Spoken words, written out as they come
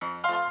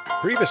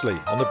Previously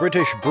on the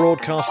British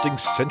Broadcasting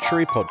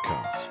Century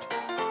podcast.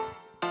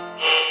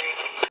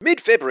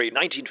 Mid-February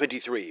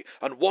 1923,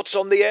 and what's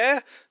on the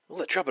air? Well,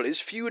 the trouble is,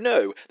 few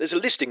know. There's a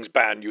listings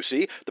ban, you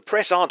see. The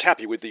press aren't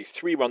happy with the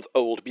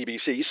 3-month-old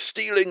BBC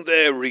stealing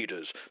their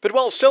readers. But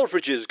while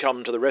Selfridges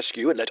come to the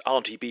rescue and let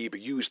Auntie Beeb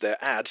use their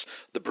ads,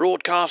 the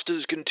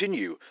broadcasters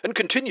continue, and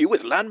continue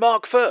with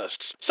landmark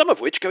firsts, some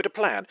of which go to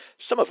plan,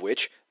 some of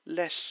which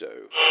less so.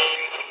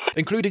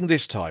 Including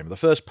this time, the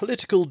first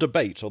political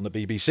debate on the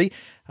BBC,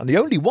 and the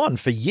only one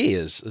for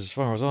years, as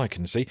far as I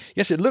can see.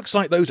 Yes, it looks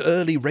like those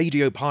early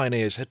radio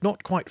pioneers had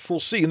not quite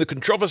foreseen the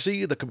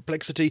controversy, the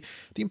complexity,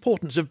 the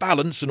importance of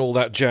balance and all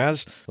that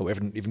jazz. Oh, we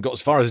haven't even got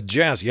as far as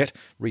jazz yet.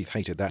 Reeth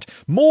hated that.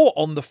 More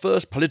on the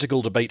first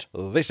political debate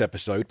this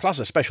episode, plus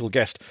a special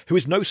guest who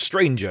is no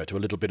stranger to a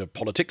little bit of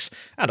politics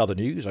and other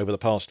news over the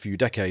past few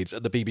decades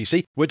at the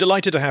BBC. We're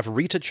delighted to have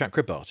Reeta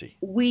Chakrabarti.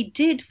 We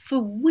did for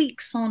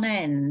weeks on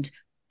end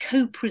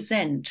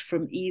co-present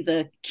from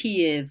either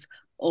Kiev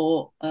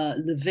or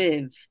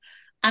Lviv.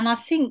 And I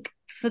think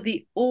for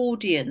the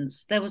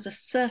audience, there was a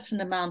certain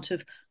amount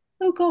of,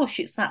 oh gosh,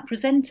 it's that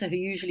presenter who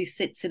usually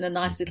sits in a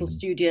nice little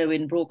studio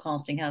in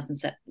Broadcasting House in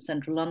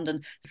central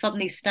London,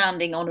 suddenly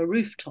standing on a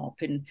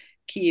rooftop in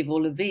Kiev or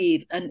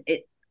Lviv. And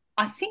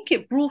I think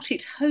it brought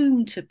it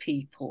home to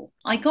people.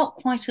 I got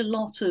quite a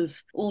lot of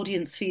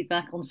audience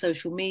feedback on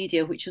social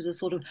media, which was a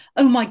sort of,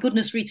 oh my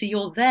goodness, Reeta,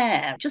 you're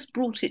there. Just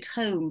brought it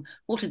home,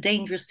 what a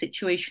dangerous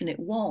situation it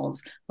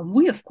was. And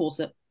we, of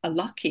course, are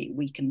lucky.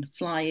 We can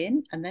fly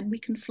in and then we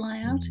can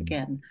fly out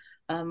again.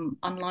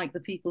 Unlike the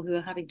people who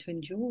are having to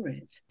endure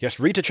it. Yes,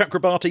 Reeta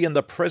Chakrabarti in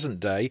the present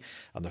day,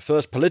 and the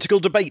first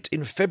political debate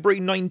in February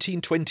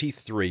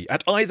 1923,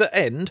 at either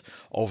end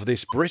of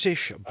this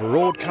British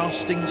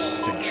broadcasting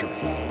century.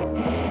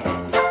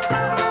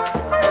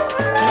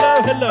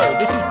 Hello,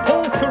 this is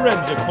Paul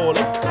Carenza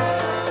calling.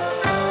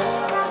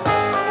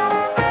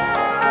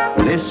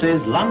 This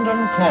is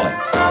London Calling.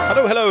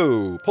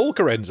 Hello. Paul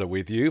Carenza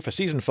with you for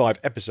Season 5,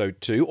 Episode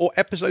 2, or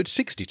Episode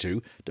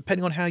 62,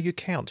 depending on how you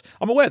count.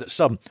 I'm aware that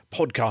some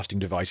podcasting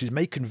devices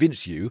may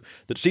convince you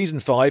that Season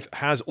 5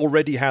 has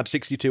already had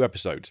 62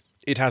 episodes.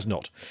 It has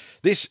not.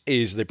 This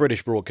is the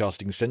British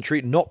Broadcasting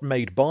Century, not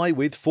made by,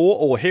 with, for,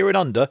 or here and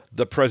under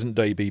the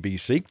present-day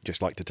BBC.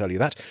 Just like to tell you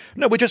that.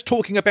 No, we're just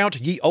talking about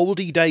ye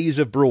olde days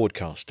of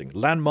broadcasting,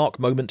 landmark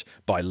moment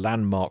by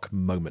landmark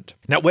moment.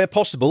 Now, where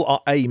possible, our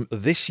aim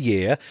this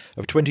year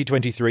of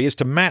 2023 is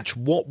to match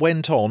what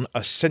went on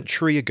a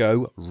century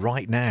ago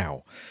right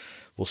now.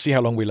 We'll see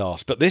how long we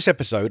last, but this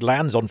episode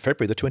lands on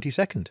February the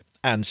 22nd.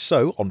 And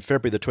so, on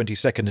February the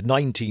 22nd,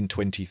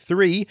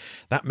 1923,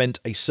 that meant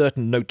a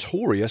certain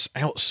notorious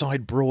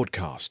outside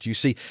broadcast. You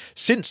see,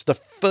 since the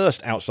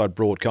first outside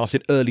broadcast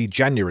in early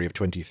January of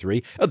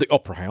 23 at the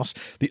Opera House,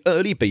 the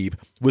early Beeb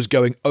was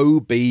going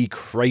OB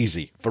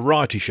crazy.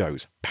 Variety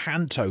shows,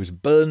 pantos,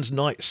 Burns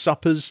night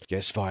suppers,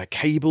 yes, via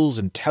cables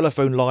and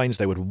telephone lines,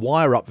 they would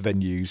wire up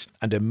venues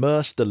and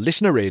immerse the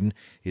listener in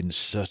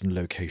certain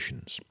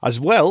locations. As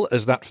well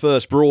as that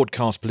first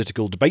broadcast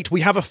political debate,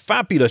 we have a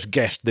fabulous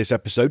guest this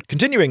episode,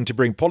 continuing to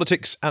bring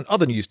politics and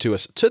other news to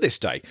us to this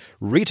day,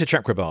 Reeta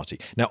Chakrabarti.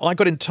 Now, I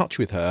got in touch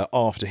with her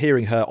after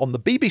hearing her on the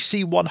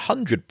BBC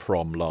 100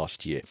 prom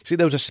last year. See,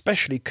 there was a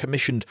specially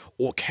commissioned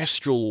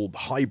orchestral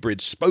hybrid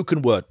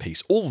spoken word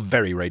piece, all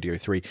very Radio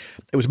 3.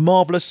 It was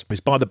marvellous. It was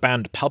by the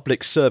band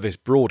Public Service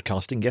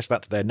Broadcasting. Yes,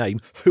 that's their name.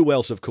 Who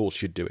else, of course,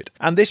 should do it?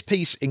 And this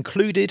piece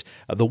included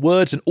the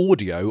words and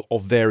audio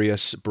of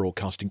various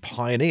broadcasting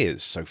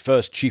pioneers. So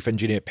first Chief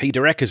Engineer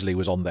Peter Eckersley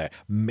was on there,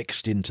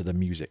 mixed into the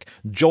music.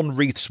 John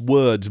Reeth's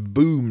words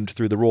boomed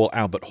through the Royal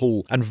Albert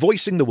Hall, and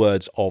voicing the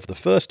words of the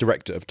first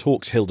director of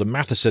talks, Hilda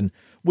Matheson,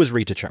 was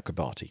Reeta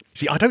Chakrabarti.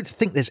 See, I don't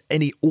think there's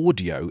any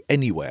audio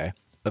anywhere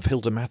of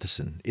Hilda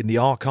Matheson in the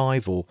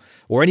archive or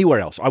anywhere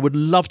else. I would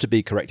love to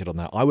be corrected on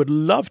that. I would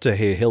love to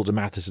hear Hilda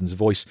Matheson's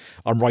voice.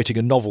 I'm writing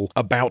a novel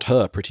about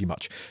her, pretty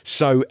much.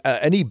 So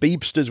any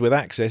Beebsters with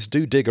access,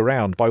 do dig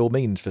around, by all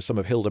means, for some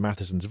of Hilda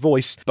Matheson's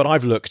voice. But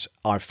I've looked,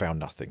 I've found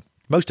nothing.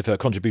 Most of her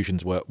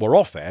contributions were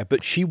off air,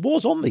 but she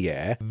was on the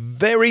air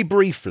very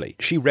briefly.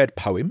 She read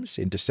poems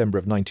in December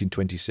of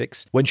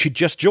 1926 when she'd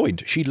just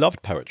joined. She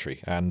loved poetry,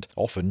 and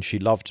often she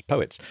loved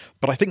poets.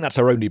 But I think that's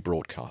her only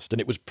broadcast,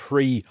 and it was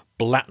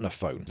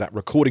pre-Blatnophone, that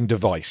recording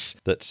device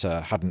that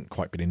hadn't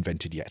quite been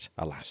invented yet,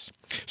 alas.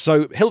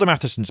 So Hilda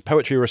Matheson's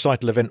poetry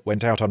recital event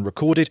went out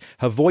unrecorded.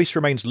 Her voice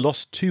remains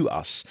lost to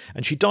us,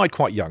 and she died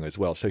quite young as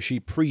well, so she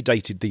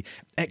predated the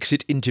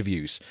exit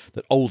interviews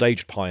that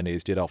old-aged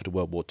pioneers did after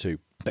World War II.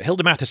 But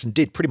Hilda Matheson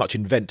did pretty much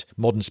invent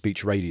modern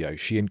speech radio.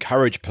 She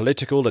encouraged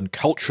political and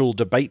cultural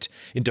debate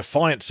in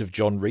defiance of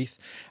John Reeth,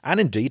 and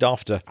indeed,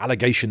 after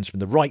allegations from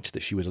the right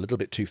that she was a little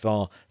bit too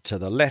far to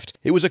the left,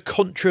 it was a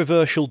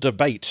controversial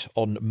debate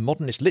on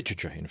modernist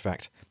literature, in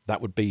fact. That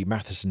would be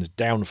Matheson's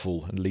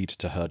downfall and lead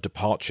to her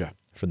departure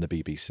from the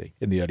BBC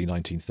in the early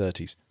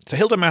 1930s. So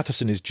Hilda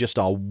Matheson is just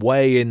our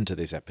way into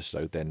this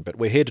episode then, but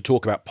we're here to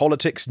talk about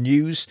politics,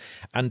 news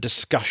and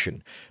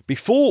discussion.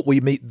 Before we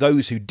meet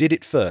those who did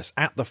it first,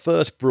 at the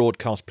first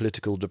broadcast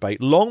political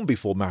debate long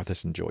before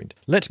Matheson joined,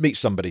 let's meet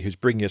somebody who's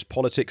bringing us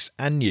politics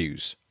and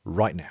news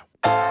right now.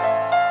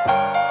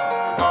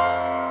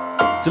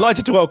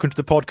 Delighted to welcome to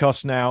the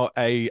podcast now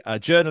a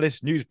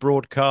journalist, news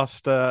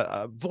broadcaster,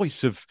 a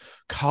voice of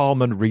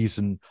calm and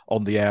reason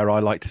on the air, I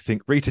like to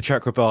think. Reeta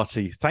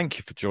Chakrabarti, thank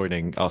you for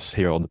joining us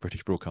here on the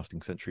British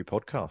Broadcasting Century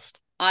podcast.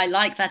 I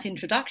like that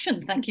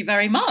introduction. Thank you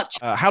very much.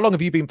 How long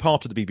have you been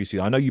part of the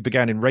BBC? I know you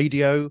began in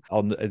radio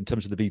in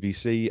terms of the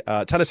BBC.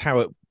 Tell us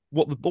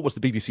what was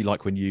the BBC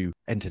like when you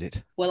entered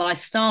it? Well, I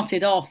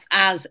started off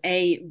as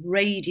a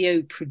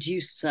radio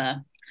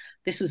producer.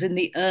 This was in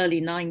the early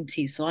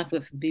 90s, so I've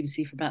worked for the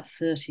BBC for about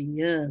 30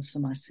 years for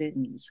my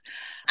sins.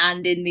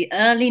 And in the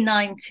early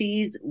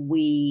 90s,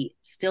 we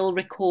still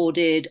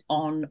recorded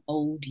on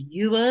old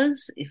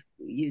Ewers,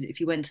 if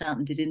you went out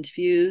and did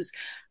interviews,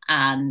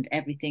 and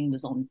everything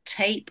was on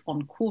tape,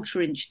 on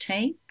quarter-inch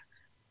tape,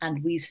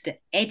 and we used to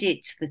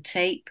edit the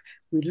tape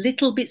with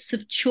little bits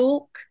of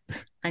chalk,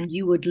 and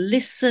you would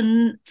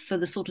listen for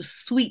the sort of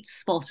sweet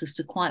spot as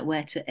to quite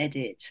where to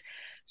edit.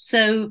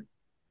 So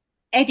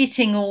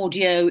editing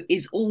audio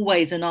is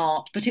always an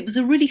art, but it was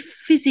a really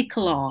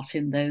physical art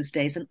in those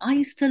days. And I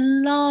used to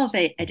love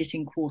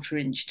editing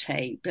quarter-inch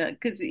tape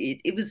because you're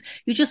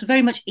just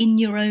very much in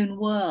your own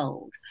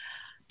world.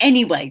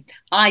 Anyway,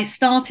 I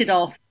started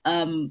off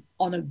on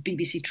a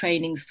BBC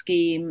training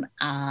scheme,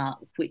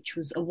 which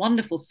was a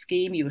wonderful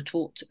scheme. You were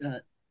taught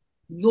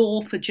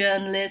law for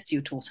journalists, you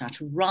were taught how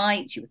to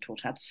write, you were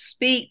taught how to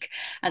speak.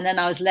 And then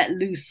I was let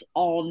loose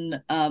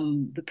on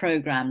the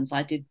programmes.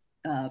 I did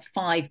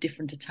 5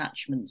 different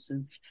attachments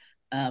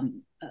of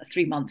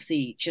 3 months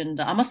each, and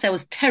I must say I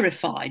was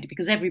terrified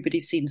because everybody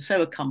seemed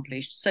so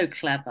accomplished, so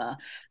clever.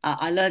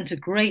 I learned a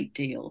great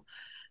deal,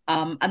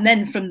 and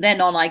then from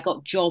then on I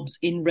got jobs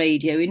in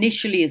radio,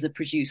 initially as a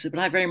producer, but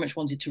I very much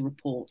wanted to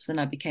report. So then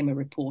I became a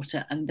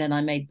reporter, and then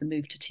I made the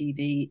move to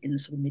TV in the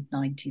sort of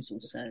mid-90s or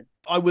so.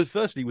 I was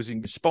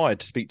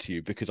inspired to speak to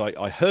you because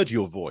I heard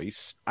your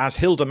voice as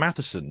Hilda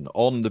Matheson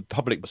on the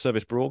public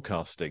service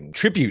broadcasting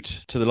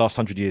tribute to the last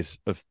 100 years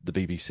of the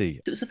BBC.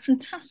 It was a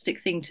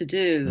fantastic thing to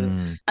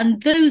do.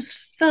 And those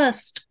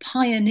first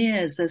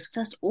pioneers, those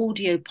first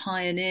audio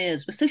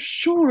pioneers were so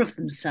sure of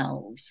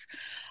themselves,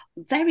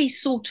 very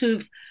sort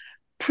of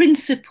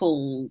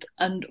principled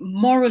and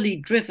morally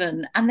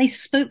driven, and they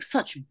spoke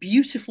such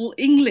beautiful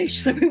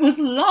English. So it was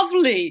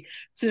lovely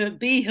to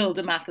be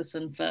Hilda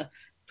Matheson for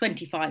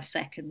 25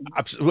 seconds.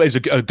 Absolutely,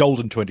 it was a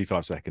golden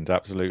 25 seconds,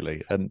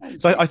 absolutely. And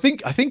so I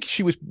think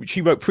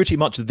she wrote pretty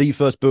much the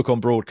first book on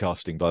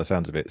broadcasting by the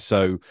sounds of it.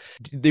 So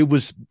it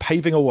was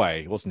paving a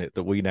way, wasn't it,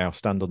 that we now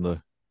stand on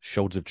the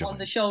shoulders of giants. On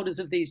the shoulders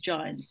of these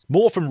giants.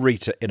 More from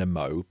Reeta in a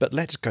mo, but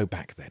let's go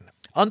back then.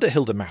 Under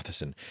Hilda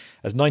Matheson,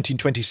 as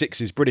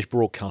 1926's British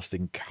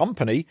Broadcasting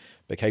Company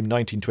became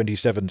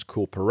 1927's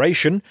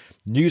corporation,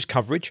 news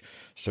coverage,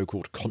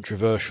 so-called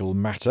controversial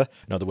matter,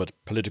 in other words,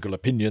 political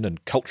opinion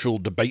and cultural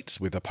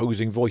debates with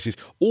opposing voices,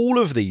 all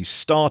of these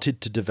started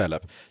to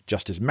develop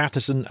just as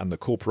Matheson and the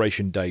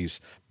corporation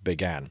days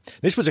began.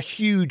 This was a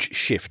huge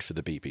shift for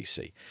the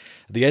BBC.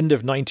 At the end of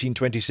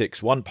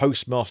 1926, one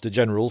Postmaster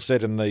General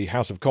said in the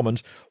House of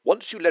Commons,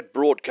 "Once you let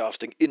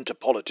broadcasting into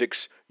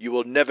politics, you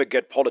will never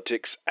get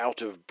politics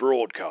out of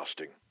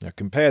broadcasting." Now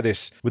compare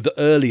this with the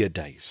earlier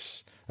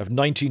days of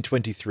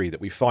 1923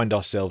 that we find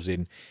ourselves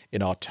in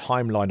our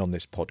timeline on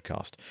this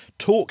podcast.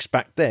 Talks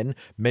back then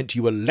meant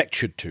you were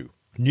lectured to.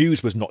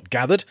 News was not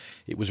gathered,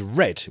 it was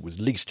read, it was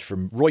leased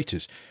from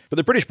Reuters. But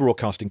the British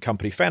Broadcasting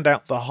Company found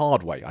out the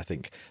hard way, I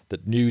think,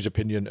 that news,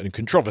 opinion and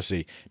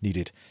controversy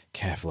needed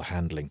careful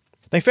handling.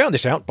 They found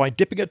this out by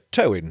dipping a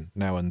toe in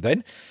now and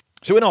then.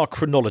 So in our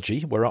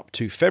chronology, we're up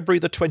to February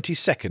the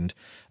 22nd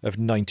of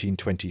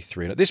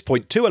 1923. And at this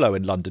point, 2LO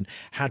in London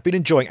had been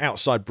enjoying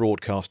outside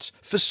broadcasts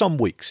for some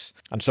weeks.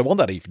 And so on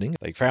that evening,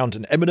 they found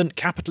an eminent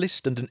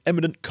capitalist and an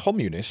eminent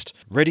communist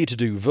ready to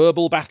do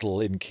verbal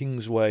battle in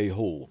Kingsway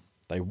Hall.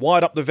 They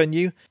wired up the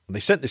venue and they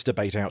sent this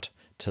debate out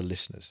to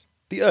listeners.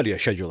 The earlier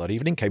schedule that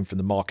evening came from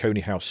the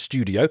Marconi House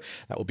studio.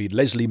 That will be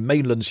Leslie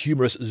Mainland's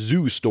humorous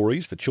zoo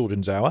stories for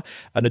Children's Hour,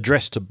 an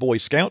address to Boy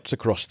Scouts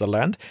across the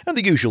land, and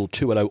the usual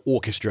 2LO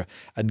orchestra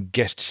and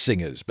guest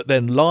singers. But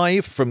then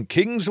live from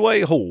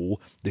Kingsway Hall,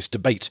 this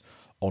debate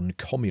on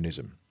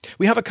communism.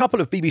 We have a couple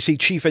of BBC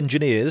chief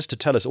engineers to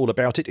tell us all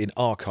about it in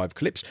archive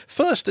clips.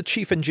 First, the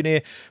chief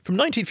engineer from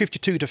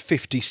 1952 to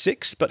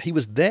 56, but he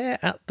was there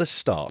at the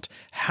start,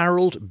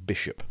 Harold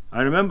Bishop.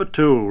 I remember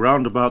too,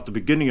 round about the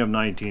beginning of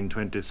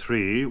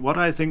 1923, what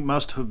I think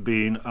must have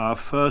been our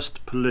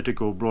first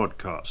political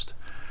broadcast.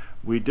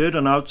 We did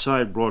an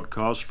outside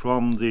broadcast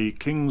from the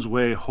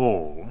Kingsway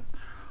Hall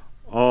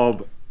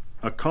of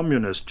a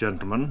communist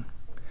gentleman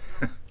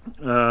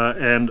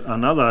and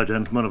another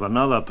gentleman of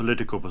another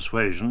political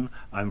persuasion.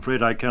 I'm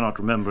afraid I cannot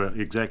remember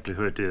exactly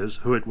who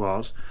it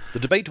was. The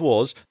debate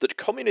was that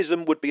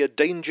communism would be a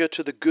danger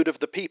to the good of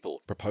the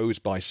people,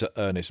 proposed by Sir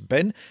Ernest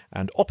Benn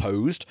and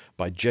opposed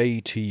by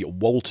J.T.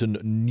 Walton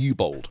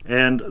Newbold.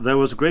 And there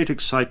was great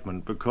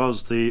excitement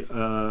because the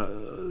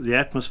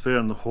atmosphere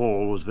in the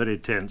hall was very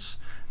tense,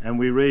 and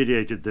we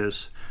radiated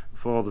this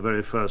for the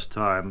very first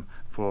time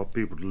for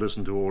people to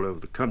listen to all over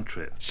the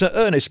country. Sir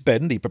Ernest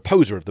Benn, the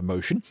proposer of the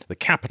motion, the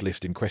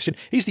capitalist in question,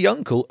 he's the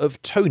uncle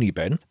of Tony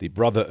Benn, the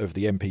brother of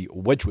the MP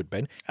Wedgwood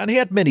Benn, and he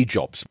had many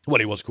jobs. Well,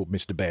 he was called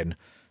Mr. Benn,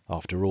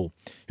 after all.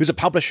 He was a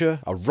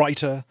publisher, a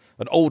writer,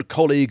 an old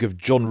colleague of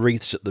John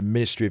Reeth's at the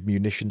Ministry of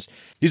Munitions.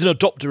 He's an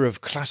adopter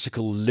of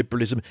classical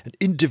liberalism, an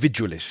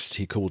individualist,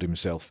 he called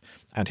himself,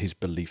 and his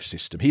belief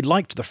system. He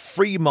liked the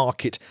free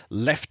market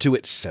left to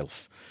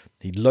itself.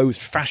 He loathed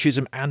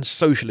fascism and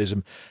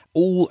socialism,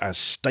 all as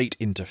state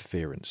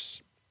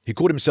interference. He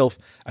called himself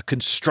a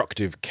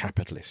constructive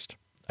capitalist.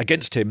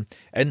 Against him,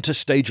 enter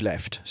stage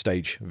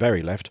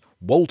very left,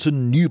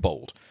 Walton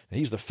Newbold.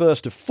 He's the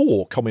first of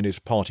 4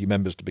 Communist Party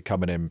members to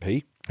become an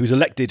MP. He was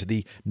elected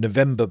the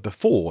November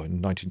before,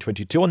 in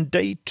 1922, on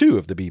day 2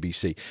 of the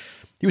BBC.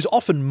 He was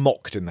often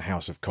mocked in the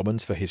House of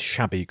Commons for his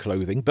shabby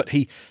clothing, but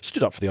he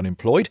stood up for the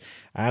unemployed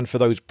and for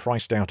those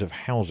priced out of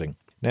housing.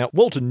 Now,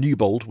 Walton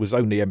Newbold was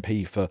only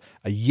MP for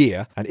a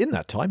year, and in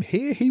that time,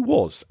 here he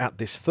was at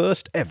this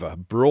first ever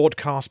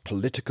broadcast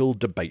political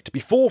debate.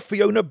 Before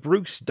Fiona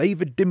Bruce,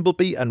 David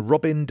Dimbleby and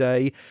Robin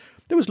Day,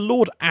 there was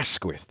Lord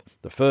Asquith,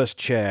 the first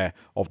chair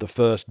of the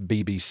first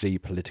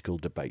BBC political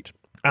debate.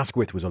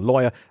 Asquith was a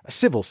lawyer, a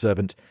civil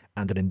servant,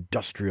 and an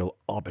industrial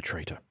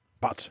arbitrator.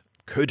 But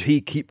could he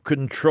keep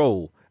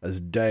control as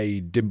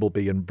Day,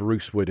 Dimbleby and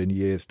Bruce would in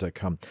years to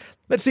come?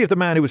 Let's see if the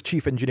man who was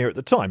chief engineer at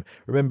the time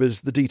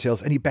remembers the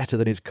details any better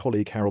than his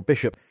colleague Harold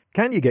Bishop.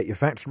 Can you get your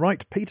facts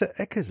right, Peter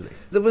Eckersley?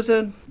 There was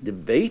a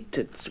debate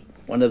at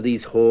one of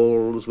these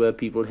halls where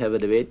people have a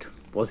debate.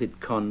 Was it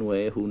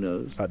Conway? Who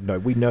knows? No,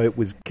 we know it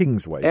was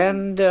Kingsway.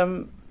 And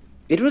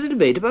it was a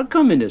debate about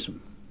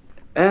communism.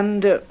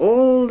 And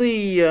all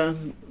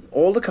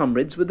the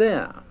comrades were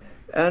there.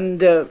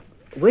 And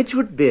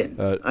Wedgwood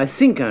Benn, I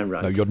think I'm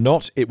right. No, you're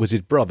not. It was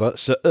his brother,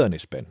 Sir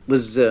Ernest Benn.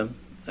 Was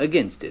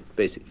against it,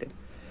 basically.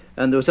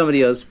 And there was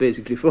somebody else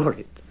basically for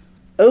it.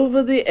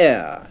 Over the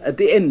air, at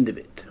the end of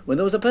it, when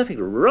there was a perfect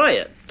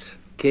riot,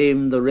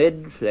 came the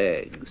red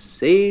flag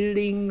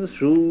sailing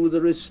through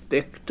the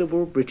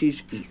respectable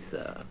British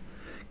ether.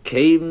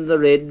 Came the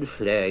red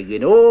flag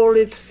in all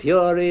its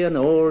fury and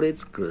all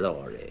its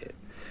glory.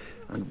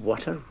 And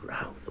what a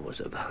row there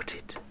was about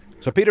it.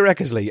 So Peter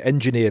Eckersley,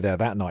 engineer there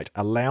that night,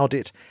 allowed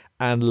it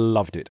and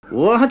loved it.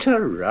 What a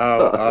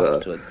row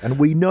afterwards. And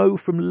we know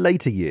from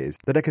later years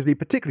that Eckersley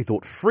particularly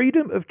thought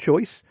freedom of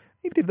choice,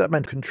 even if that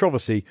meant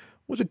controversy,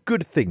 was a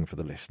good thing for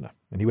the listener.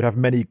 And he would have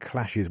many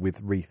clashes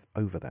with Reeth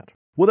over that.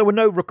 Well, there were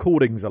no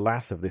recordings,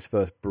 alas, of this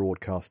first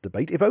broadcast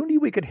debate. If only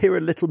we could hear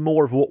a little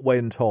more of what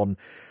went on.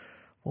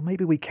 Well,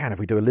 maybe we can if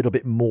we do a little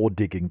bit more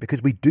digging,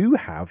 because we do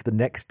have the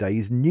next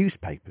day's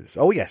newspapers.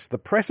 Oh yes, the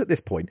press at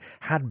this point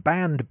had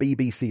banned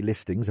BBC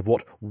listings of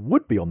what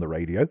would be on the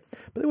radio,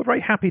 but they were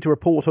very happy to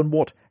report on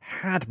what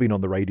had been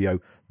on the radio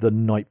the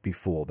night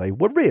before. They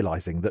were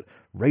realising that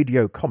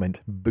radio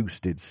comment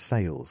boosted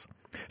sales.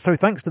 So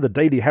thanks to the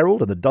Daily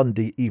Herald and the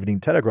Dundee Evening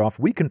Telegraph,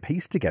 we can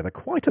piece together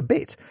quite a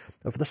bit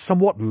of the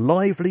somewhat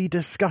lively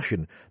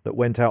discussion that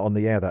went out on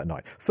the air that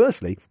night.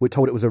 Firstly, we're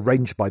told it was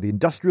arranged by the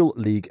Industrial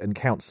League and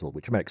Council,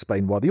 which may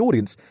explain why the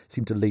audience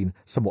seemed to lean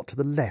somewhat to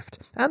the left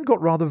and got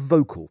rather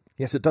vocal.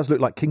 Yes, it does look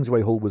like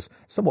Kingsway Hall was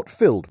somewhat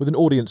filled with an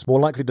audience more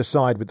likely to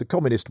side with the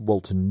communist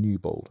Walton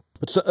Newbold.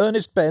 But Sir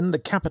Ernest Benn, the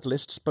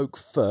capitalist, spoke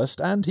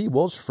first, and he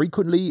was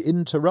frequently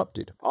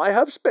interrupted. "I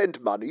have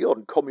spent money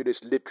on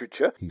communist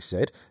literature," he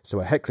said,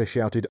 so a heckler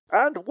shouted,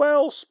 "And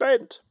well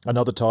spent."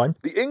 Another time,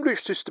 "The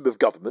English system of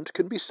government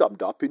can be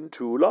summed up in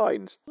 2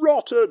 lines.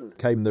 Rotten,"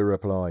 came the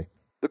reply.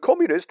 "The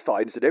communist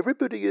finds that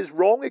everybody is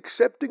wrong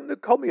excepting the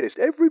communist,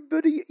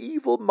 everybody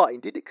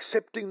evil-minded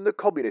excepting the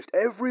communist,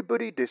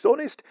 everybody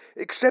dishonest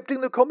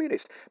excepting the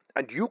communist.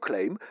 And you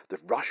claim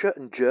that Russia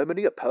and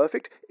Germany are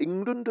perfect,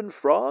 England and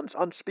France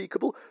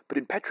unspeakable, but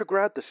in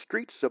Petrograd the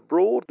streets are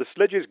broad, the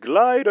sledges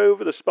glide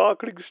over the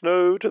sparkling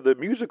snow to the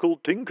musical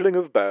tinkling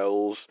of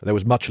bells." There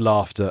was much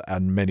laughter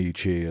and many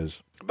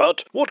cheers.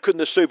 "But what can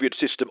the Soviet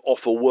system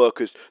offer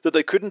workers that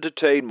they couldn't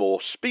attain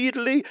more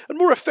speedily and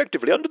more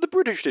effectively under the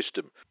British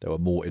system?" There were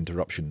more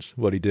interruptions.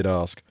 Well, he did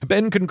ask.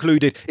 Ben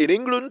concluded, "In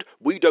England,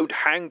 we don't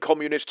hang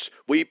communists,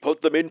 we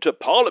put them into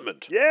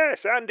Parliament."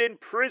 "Yes, and in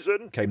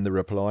prison," came the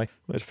reply.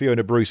 There's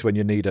Fiona Bruce when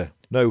you need her.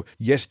 No,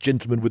 yes,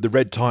 gentleman with the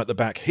red tie at the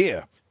back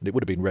here. And it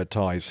would have been red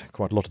ties,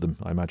 quite a lot of them,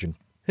 I imagine.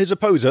 His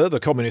opposer, the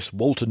communist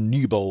Walter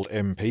Newbold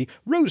MP,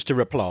 rose to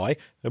reply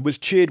and was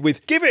cheered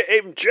with, Give it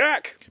him,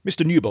 Jack!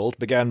 Mr Newbold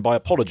began by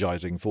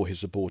apologising for his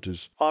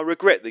supporters. I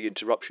regret the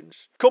interruptions.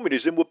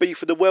 Communism would be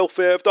for the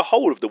welfare of the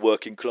whole of the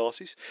working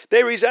classes.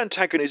 There is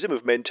antagonism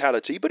of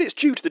mentality, but it's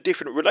due to the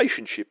different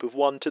relationship of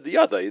one to the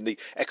other in the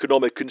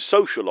economic and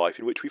social life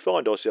in which we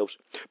find ourselves.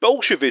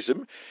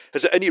 Bolshevism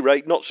has at any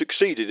rate not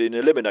succeeded in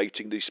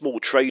eliminating the small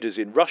traders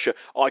in Russia.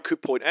 I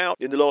could point out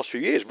in the last few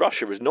years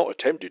Russia has not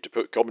attempted to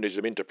put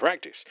communism into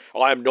practice.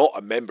 I am not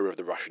a member of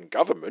the Russian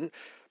government,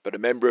 but a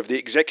member of the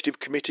Executive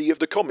Committee of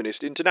the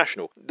Communist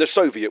International. The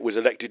Soviet was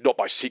elected not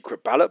by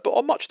secret ballot, but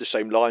on much the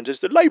same lines as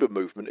the Labour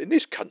movement in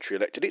this country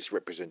elected its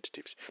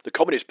representatives. The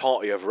Communist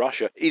Party of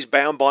Russia is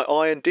bound by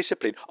iron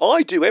discipline.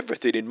 I do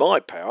everything in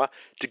my power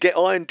to get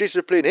iron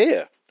discipline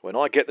here. When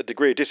I get the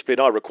degree of discipline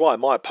I require,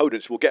 my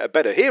opponents will get a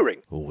better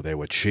hearing. Oh, there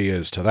were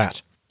cheers to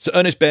that. Sir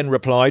Ernest Benn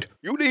replied,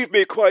 You leave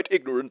me quite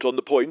ignorant on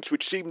the points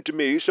which seem to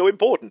me so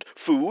important.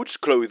 Foods,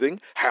 clothing,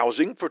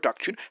 housing,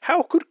 production.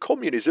 How could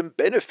communism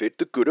benefit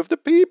the good of the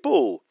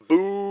people?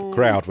 Boo! The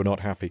crowd were not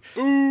happy.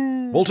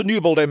 Boo! Walter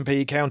Newbold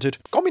MP countered,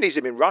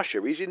 Communism in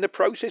Russia is in the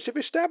process of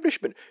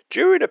establishment.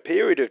 During a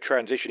period of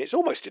transition, it's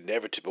almost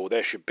inevitable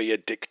there should be a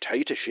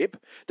dictatorship.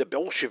 The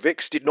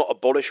Bolsheviks did not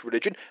abolish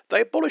religion.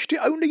 They abolished it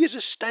only as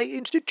a state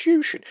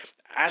institution.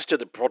 As to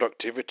the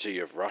productivity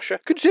of Russia,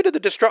 consider the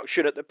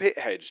destruction at the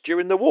pitheads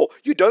during the war.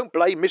 You don't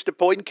blame Mr.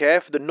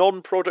 Poincare for the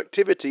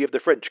non-productivity of the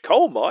French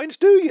coal mines,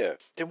 do you?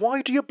 Then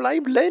why do you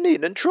blame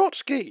Lenin and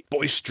Trotsky?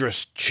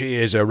 Boisterous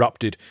cheers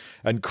erupted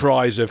and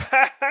cries of,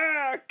 Ha ha!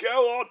 Go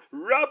on,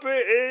 rub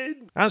it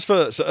in! As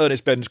for Sir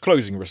Ernest Benn's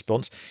closing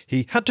response,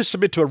 he had to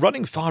submit to a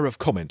running fire of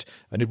comment,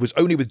 and it was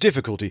only with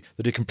difficulty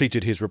that he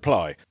completed his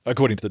reply,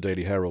 according to the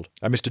Daily Herald.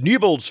 And Mr.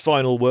 Newbold's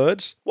final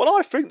words, While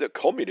I think that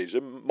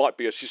communism might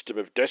be a system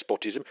of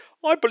despotism,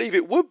 I believe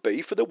it would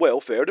be for the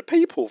welfare of the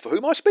people for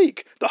whom I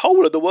speak, the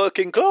whole of the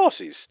working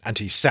classes. and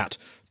he sat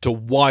to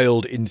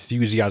wild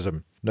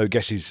enthusiasm. No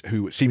guesses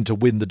who seemed to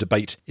win the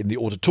debate in the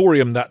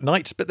auditorium that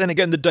night, but then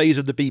again the days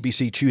of the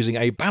BBC choosing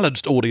a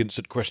balanced audience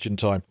at question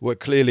time were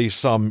clearly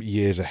some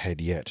years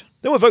ahead yet.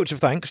 There were votes of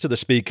thanks to the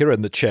Speaker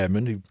and the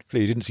Chairman, who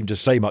clearly didn't seem to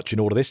say much in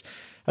all of this,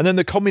 and then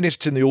the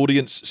communists in the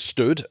audience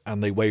stood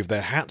and they waved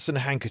their hats and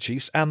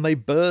handkerchiefs and they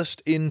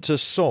burst into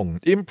song,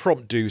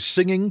 impromptu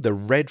singing the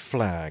red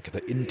flag,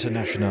 the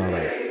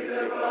Internationale.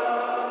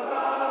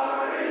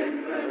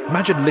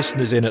 Imagine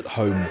listeners in at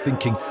home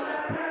thinking,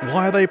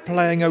 why are they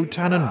playing O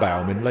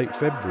Tannenbaum in late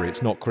February?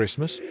 It's not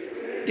Christmas.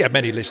 Yeah,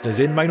 many listeners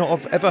in may not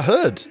have ever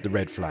heard the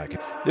red flag.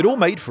 It all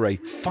made for a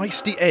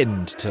feisty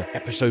end to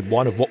episode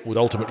 1 of what would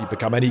ultimately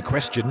become Any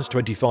Questions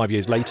 25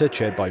 years later,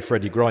 chaired by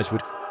Freddie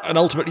Griswood, and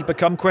ultimately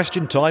become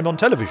Question Time on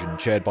television,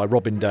 chaired by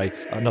Robin Day,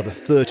 another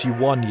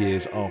 31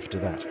 years after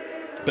that.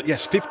 But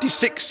yes,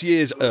 56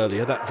 years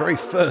earlier, that very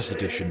first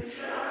edition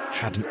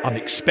had an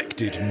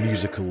unexpected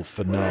musical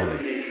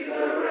finale.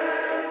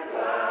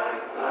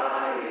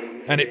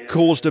 And it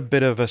caused a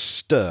bit of a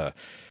stir.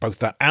 Both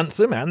that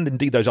anthem and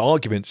indeed those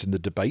arguments in the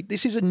debate,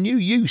 this is a new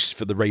use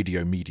for the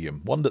radio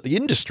medium, one that the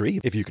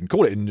industry, if you can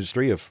call it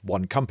industry of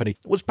one company,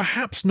 was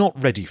perhaps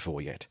not ready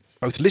for yet.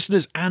 Both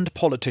listeners and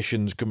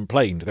politicians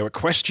complained. There were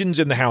questions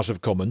in the House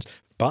of Commons,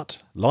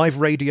 but live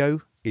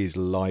radio is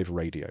live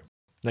radio.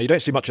 Now, you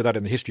don't see much of that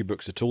in the history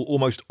books at all.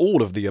 Almost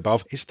all of the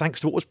above is thanks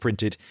to what was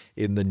printed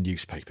in the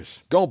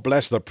newspapers. God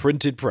bless the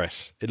printed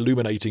press,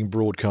 illuminating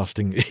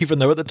broadcasting, even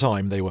though at the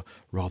time they were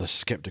rather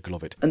sceptical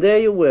of it. And there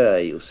you were,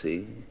 you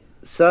see,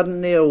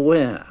 suddenly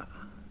aware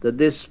that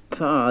this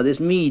power, this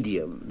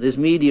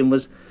medium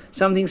was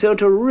something so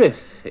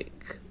terrific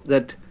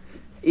that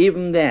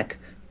even that,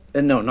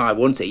 no, I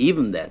won't say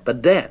even that,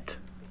 but that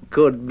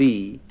could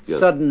be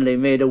suddenly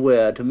made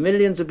aware to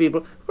millions of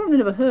people who probably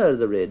never heard of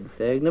the red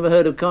flag, never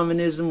heard of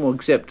communism, or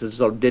except as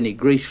sort of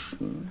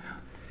denigration.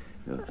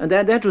 And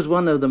that was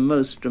one of the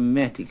most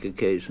dramatic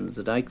occasions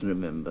that I can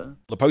remember.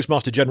 The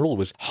Postmaster General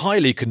was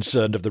highly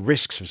concerned of the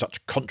risks of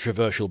such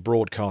controversial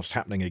broadcasts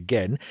happening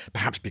again.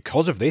 Perhaps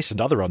because of this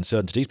and other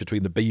uncertainties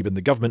between the Beeb and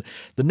the government,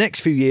 the next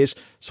few years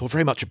saw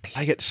very much a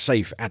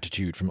play-it-safe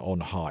attitude from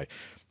on high.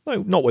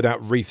 Though not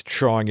without Reeth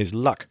trying his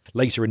luck.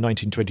 Later in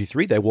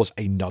 1923, there was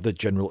another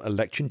general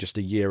election just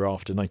a year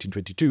after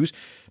 1922's,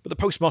 but the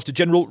Postmaster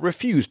General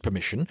refused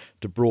permission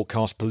to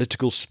broadcast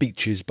political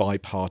speeches by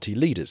party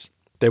leaders.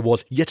 There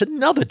was yet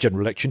another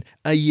general election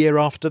a year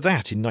after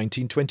that in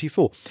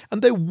 1924,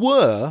 and there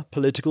were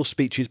political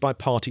speeches by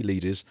party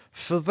leaders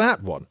for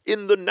that one.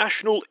 In the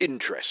national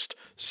interest.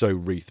 So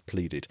Reeth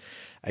pleaded.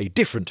 A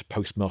different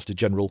Postmaster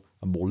General,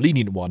 a more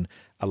lenient one,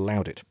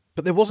 allowed it. But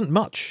But there wasn't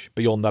much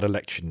beyond that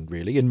election,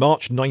 really. In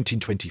March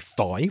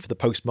 1925, the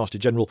Postmaster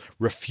General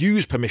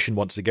refused permission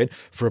once again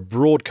for a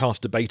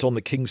broadcast debate on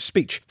the King's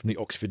Speech from the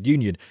Oxford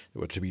Union.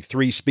 There were to be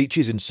 3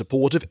 speeches in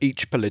support of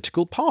each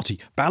political party,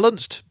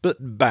 balanced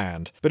but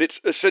banned. But it's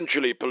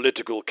essentially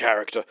political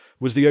character.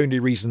 Was the only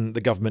reason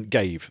the government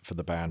gave for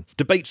the ban.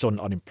 Debates on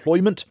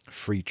unemployment,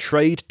 free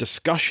trade,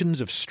 discussions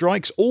of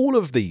strikes, all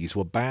of these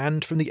were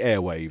banned from the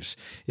airwaves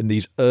in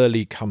these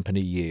early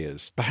company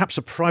years. Perhaps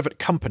a private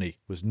company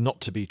was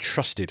not to be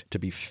trusted to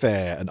be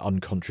fair and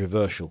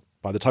uncontroversial.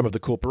 By the time of the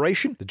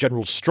corporation, the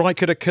general strike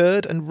had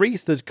occurred and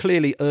Reeta had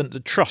clearly earned the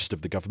trust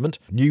of the government.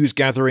 News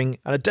gathering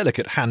and a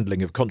delicate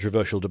handling of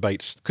controversial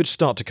debates could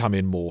start to come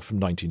in more from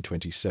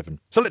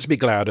 1927. So let's be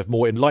glad of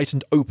more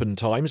enlightened, open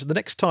times, and the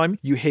next time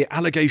you hear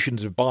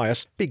allegations of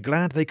bias, be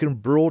glad they can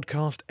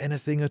broadcast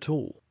anything at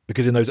all.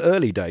 Because in those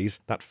early days,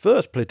 that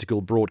first political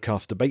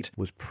broadcast debate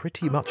was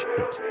pretty much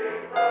it.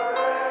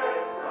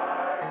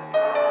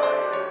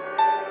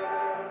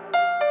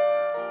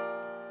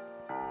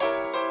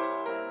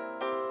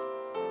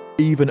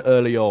 Even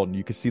early on,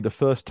 you could see the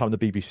first time the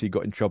BBC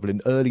got in trouble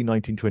in early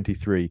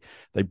 1923.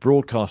 They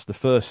broadcast the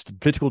first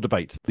political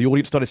debate. The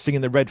audience started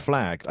singing the red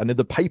flag. And in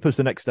the papers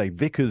the next day,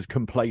 Vickers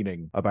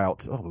complaining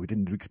about, we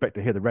didn't expect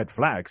to hear the red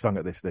flag sung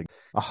at this thing.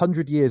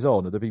 100 years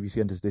on, and the BBC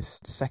enters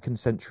this second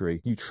century.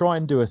 You try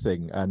and do a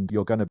thing, and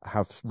you're going to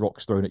have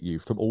rocks thrown at you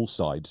from all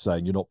sides,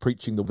 saying you're not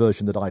preaching the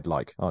version that I'd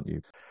like, aren't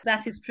you?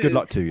 That is true. Good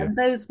luck to you. And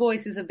those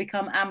voices have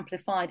become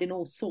amplified in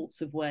all sorts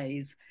of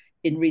ways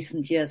in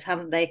recent years,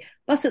 haven't they?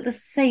 But at the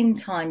same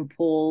time,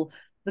 Paul,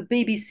 the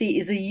BBC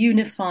is a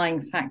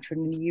unifying factor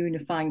and a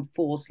unifying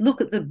force.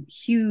 Look at the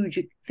huge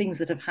things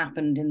that have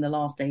happened in the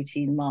last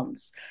 18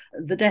 months.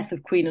 The death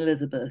of Queen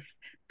Elizabeth.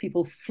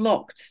 People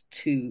flocked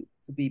to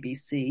the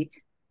BBC.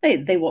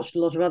 They watched a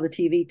lot of other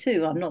TV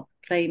too. I'm not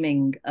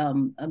claiming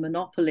a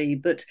monopoly,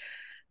 but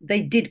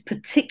they did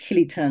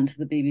particularly turn to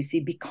the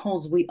BBC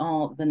because we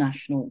are the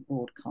national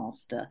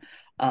broadcaster.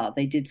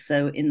 They did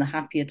so in the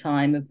happier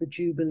time of the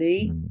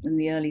Jubilee in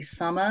the early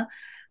summer.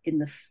 In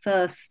the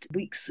first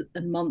weeks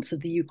and months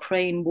of the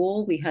Ukraine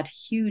war, we had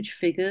huge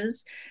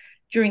figures.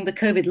 During the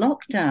COVID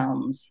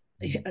lockdowns,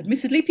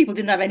 admittedly, people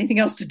didn't have anything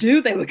else to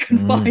do. They were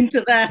confined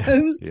to their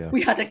homes. Yeah.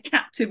 We had a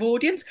captive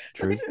audience,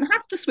 but they didn't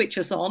have to switch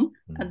us on.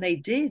 And they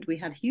did. We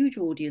had huge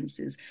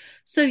audiences.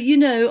 So,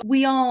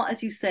 we are,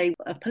 as you say,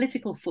 a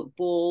political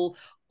football,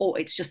 or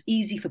it's just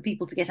easy for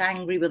people to get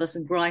angry with us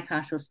and gripe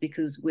at us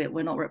because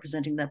we're not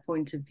representing their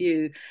point of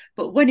view.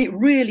 But when it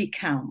really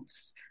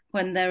counts,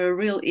 when there are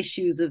real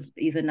issues of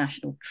either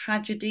national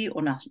tragedy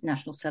or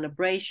national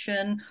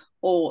celebration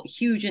or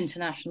huge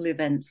international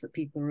events that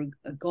people are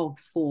agog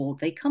for,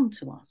 they come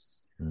to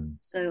us.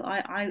 So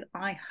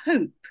I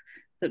hope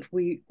that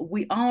we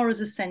are as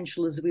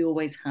essential as we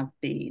always have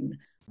been.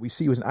 We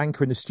see you as an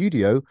anchor in the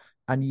studio,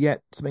 and yet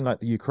something like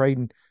the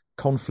Ukraine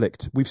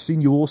conflict, we've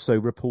seen you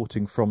also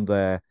reporting from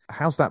there.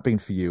 How's that been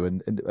for you,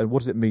 and what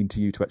does it mean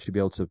to you to actually be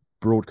able to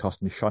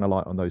broadcast and shine a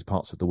light on those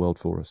parts of the world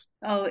for us?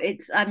 Oh,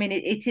 it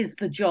is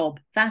the job.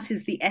 That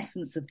is the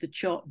essence of the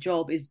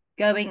job, is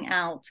going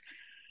out,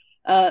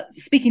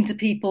 speaking to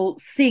people,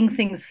 seeing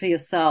things for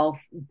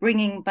yourself,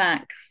 bringing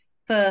back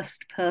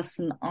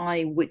first-person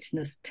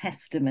eyewitness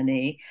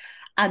testimony,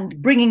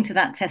 and bringing to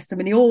that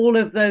testimony all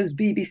of those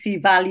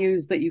BBC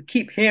values that you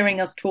keep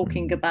hearing us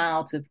talking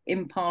about, of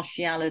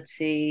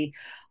impartiality,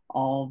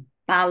 of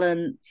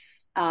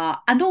balance,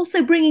 and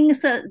also bringing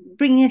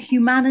a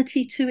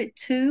humanity to it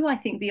too. I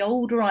think the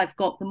older I've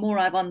got, the more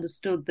I've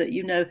understood that,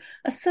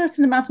 a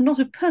certain amount of not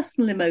of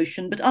personal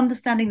emotion, but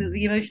understanding that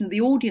the emotion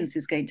the audience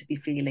is going to be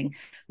feeling,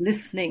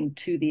 listening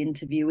to the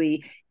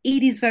interviewee,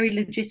 it is very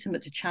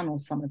legitimate to channel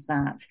some of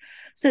that.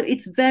 So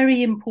it's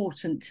very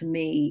important to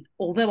me,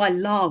 although I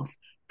love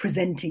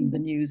presenting the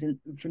news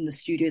from the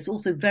studio, it's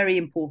also very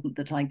important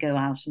that I go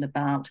out and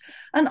about.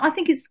 And I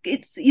think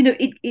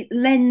it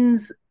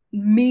lends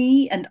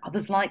me and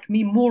others like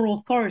me more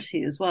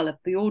authority as well. If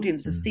the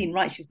audience has seen,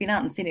 right, she's been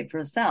out and seen it for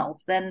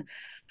herself, then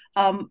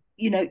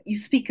you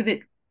speak of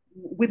it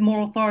with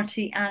more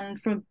authority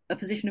and from a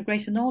position of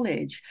greater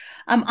knowledge.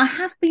 I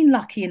have been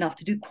lucky enough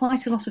to do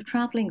quite a lot of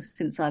travelling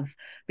since I've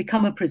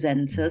become a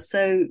presenter.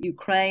 So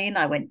Ukraine,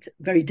 I went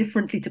very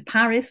differently to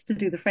Paris to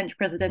do the French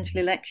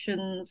presidential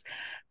elections.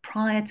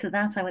 Prior to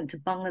that, I went to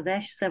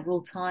Bangladesh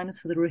several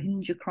times for the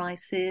Rohingya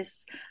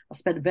crisis. I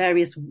spent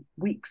various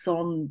weeks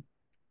on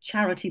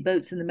charity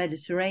boats in the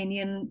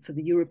Mediterranean for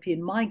the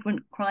European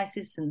migrant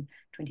crisis in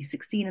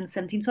 2016 and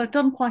 17. So I've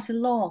done quite a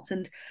lot,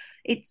 and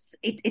it's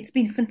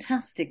been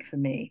fantastic for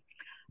me.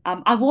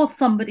 I was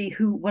somebody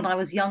who, when I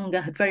was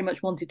younger, had very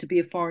much wanted to be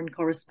a foreign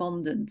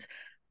correspondent,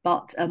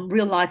 but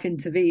real life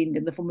intervened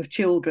in the form of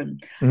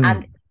children.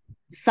 And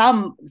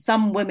some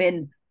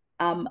women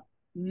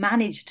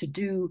managed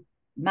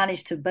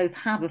to both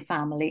have a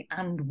family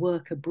and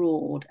work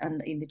abroad,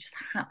 and just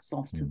hats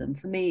off to them.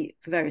 For me,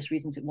 for various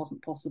reasons, it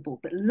wasn't possible.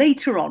 But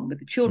later on, with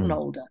the children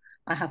older,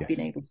 I have been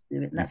able to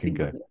do it, and that's been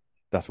good.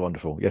 That's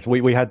wonderful. Yes,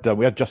 we had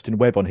Justin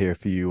Webb on here a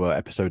few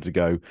episodes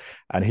ago,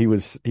 and he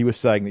was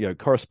saying,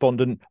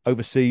 correspondent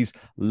overseas,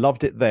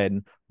 loved it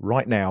then.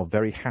 Right now,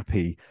 very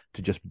happy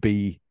to just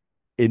be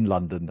in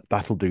London.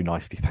 That'll do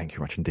nicely. Thank you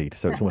very much indeed.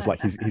 So it's almost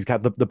like he's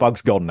got the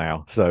bug's gone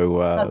now.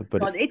 So,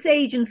 but it's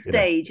age and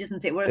stage,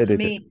 isn't it? Whereas for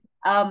me,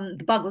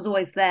 the bug was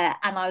always there,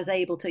 and I was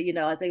able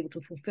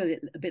to fulfill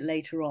it a bit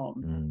later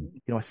on.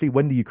 I see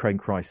when the Ukraine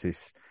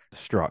crisis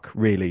struck,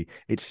 really,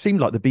 it seemed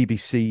like the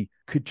BBC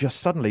could just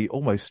suddenly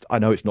almost, I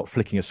know it's not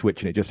flicking a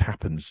switch and it just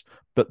happens,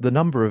 but the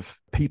number of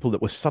people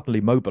that were suddenly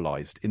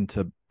mobilized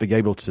into being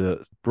able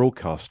to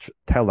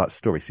tell that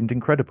story seemed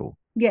incredible.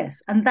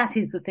 Yes, and that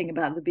is the thing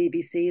about the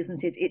BBC,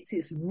 isn't it? It's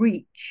its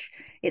reach.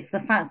 It's the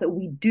fact that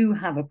we do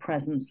have a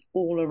presence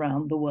all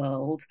around the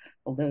world,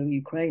 although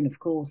Ukraine, of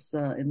course,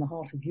 in the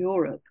heart of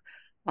Europe.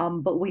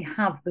 But we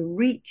have the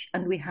reach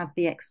and we have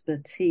the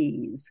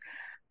expertise.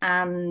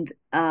 And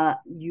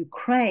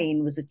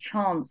Ukraine was a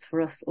chance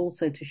for us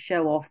also to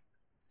show off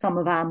some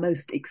of our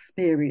most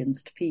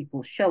experienced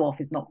people. Show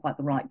off is not quite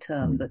the right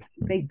term, but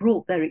they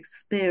brought their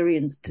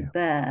experience to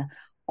bear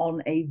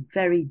on a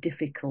very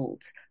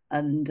difficult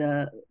and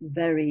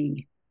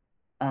very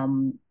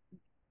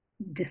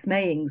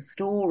dismaying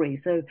story.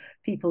 So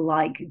people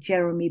like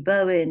Jeremy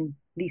Bowen,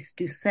 Lise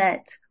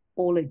Doucette,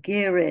 Orla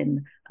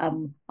Guerin. I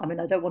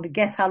don't want to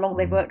guess how long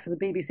they've worked for the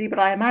BBC, but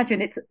I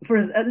imagine it's for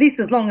at least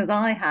as long as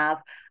I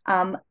have.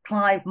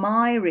 Clive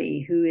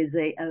Myrie, who is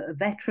a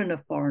veteran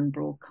of foreign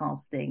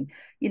broadcasting,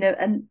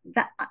 and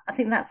that, I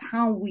think that's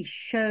how we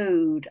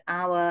showed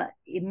our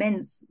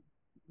immense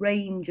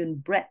range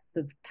and breadth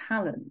of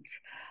talent.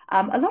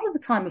 A lot of the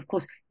time, of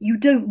course, you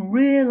don't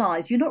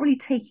realise, you're not really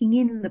taking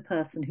in the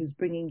person who's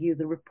bringing you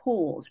the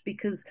report,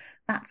 because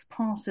that's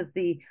part of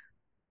the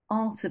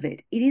art of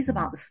it. It is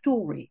about the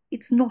story.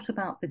 It's not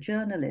about the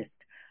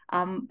journalist.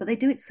 But they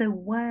do it so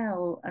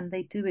well, and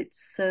they do it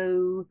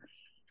so...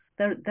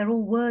 They're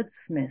all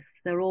wordsmiths.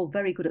 They're all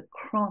very good at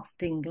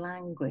crafting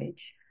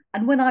language.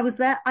 And when I was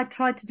there, I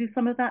tried to do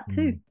some of that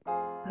too,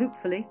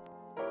 hopefully.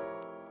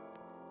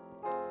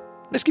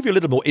 Let's give you a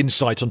little more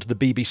insight onto the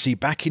BBC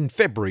back in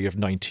February of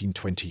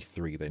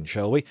 1923 then,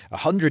 shall we?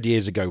 100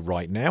 years ago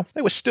right now,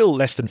 there were still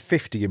less than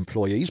 50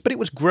 employees, but it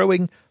was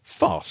growing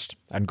fast.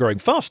 And growing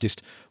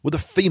fastest were the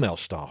female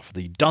staff.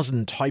 The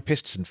dozen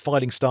typists and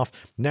filing staff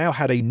now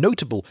had a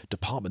notable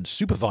department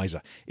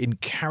supervisor in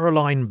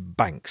Caroline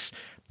Banks.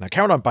 Now,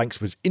 Caroline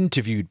Banks was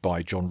interviewed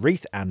by John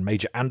Reeth and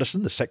Major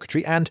Anderson, the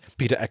secretary, and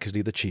Peter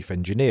Eckersley, the chief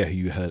engineer, who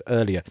you heard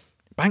earlier.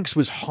 Banks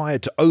was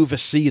hired to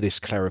oversee this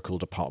clerical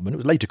department. It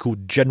was later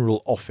called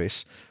General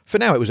Office. For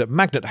now, it was at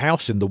Magnet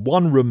House in the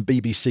one-room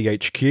BBC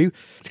HQ.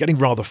 It's getting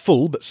rather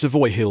full, but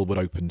Savoy Hill would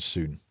open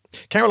soon.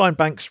 Caroline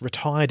Banks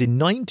retired in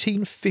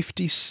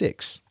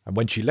 1956, and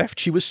when she left,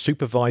 she was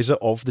supervisor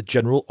of the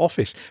General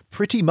Office,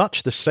 pretty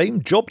much the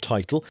same job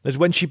title as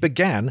when she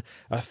began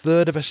a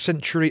third of a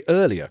century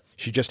earlier.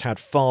 She just had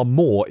far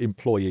more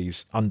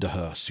employees under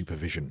her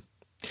supervision.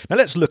 Now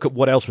let's look at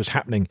what else was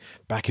happening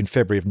back in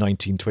February of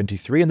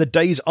 1923 and the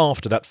days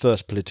after that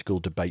first political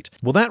debate.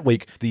 Well, that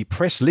week, the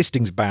press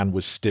listings ban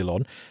was still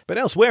on, but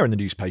elsewhere in the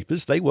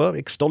newspapers, they were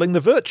extolling the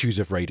virtues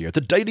of radio.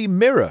 The Daily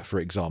Mirror, for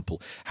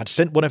example, had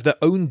sent one of their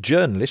own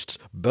journalists,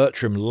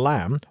 Bertram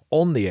Lamb,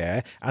 on the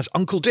air as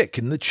Uncle Dick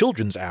in the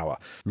Children's Hour,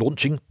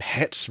 launching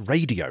Pets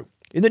Radio.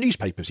 In the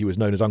newspapers, he was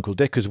known as Uncle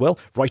Dick as well,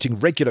 writing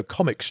regular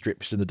comic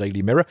strips in the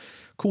Daily Mirror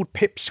called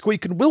Pip,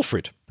 Squeak and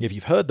Wilfred. If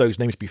you've heard those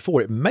names before,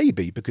 it may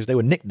be because they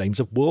were nicknames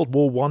of World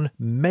War I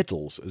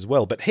medals as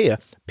well. But here,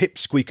 Pip,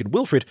 Squeak and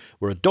Wilfred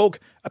were a dog,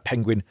 a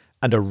penguin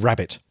and a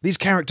rabbit. These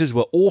characters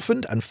were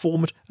orphaned and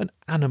formed an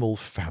animal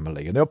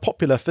family, and they were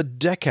popular for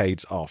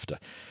decades after.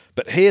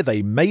 But here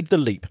they made the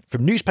leap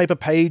from newspaper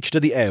page to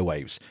the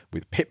airwaves,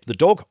 with Pip the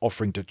dog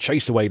offering to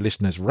chase away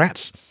listeners'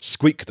 rats,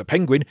 Squeak the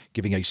penguin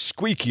giving a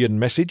squeakian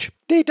message.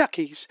 Dear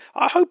duckies,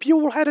 I hope you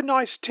all had a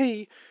nice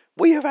tea.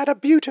 We have had a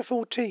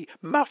beautiful tea,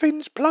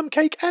 muffins, plum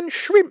cake and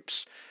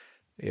shrimps.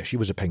 Yeah, she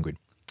was a penguin.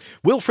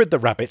 Wilfred the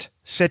rabbit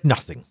said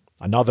nothing.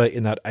 Another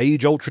in that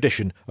age-old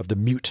tradition of the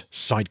mute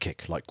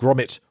sidekick, like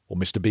Gromit or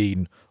Mr.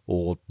 Bean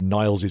or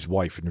Niles'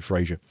 wife in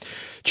Frasier.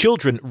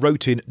 Children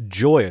wrote in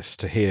joyous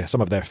to hear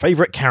some of their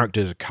favourite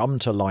characters come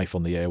to life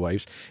on the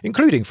airwaves,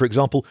 including, for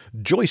example,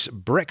 Joyce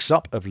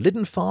Brexup of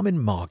Liddon Farm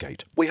in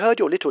Margate. We heard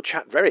your little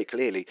chat very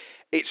clearly.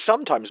 It's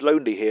sometimes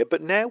lonely here,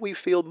 but now we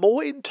feel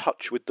more in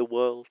touch with the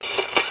world.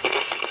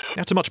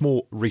 Now to much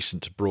more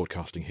recent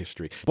broadcasting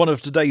history. One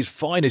of today's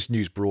finest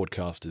news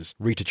broadcasters,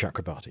 Reeta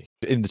Chakrabarti.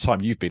 In the time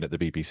you've been at the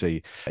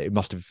BBC, it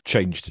must have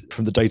changed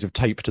from the days of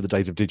tape to the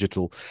days of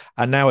digital.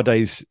 And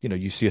nowadays,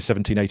 you see a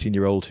 17,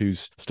 18-year-old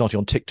who's starting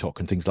on TikTok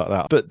and things like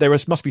that. But there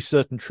must be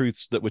certain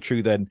truths that were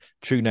true then,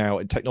 true now,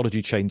 and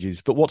technology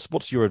changes. But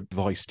what's your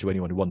advice to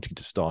anyone wanting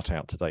to start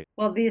out today?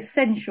 Well, the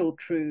essential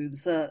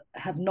truths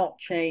have not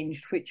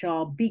changed, which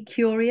are be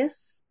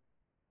curious,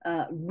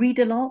 read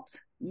a lot,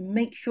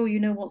 make sure you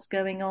know what's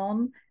going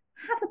on,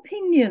 have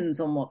opinions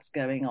on what's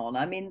going on.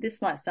 I mean,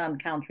 this might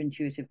sound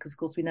counterintuitive because, of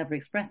course, we never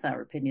express our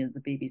opinion at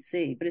the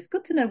BBC, but it's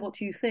good to know what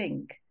you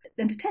think.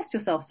 and to test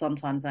yourself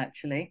sometimes,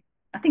 actually.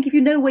 I think if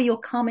you know where you're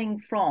coming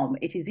from,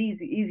 it is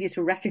easier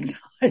to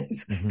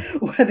recognise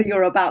whether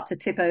you're about to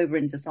tip over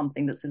into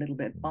something that's a little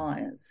bit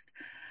biased.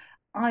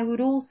 I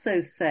would also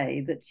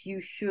say that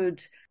you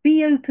should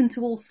be open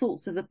to all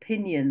sorts of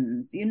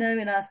opinions. You know,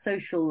 in our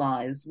social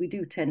lives, we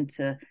do tend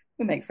to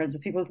we make friends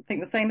with people that think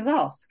the same as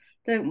us,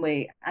 don't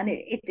we? And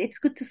it's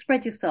good to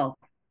spread yourself,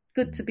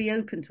 good to be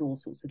open to all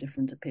sorts of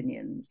different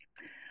opinions.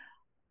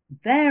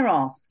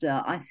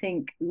 Thereafter, I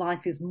think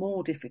life is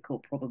more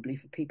difficult probably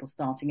for people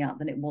starting out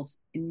than it was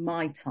in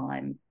my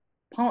time,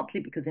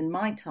 partly because in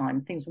my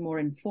time things were more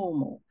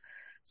informal.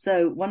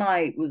 So when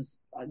I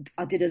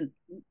did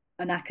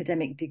an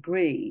academic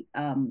degree,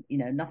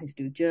 nothing to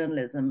do with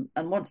journalism,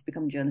 and wanted to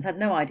become a journalist. I had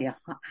no idea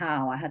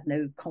how. I had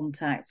no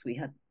contacts. We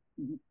had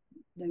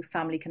no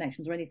family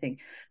connections or anything.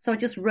 So I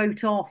just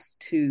wrote off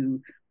to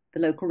the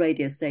local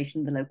radio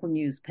station, the local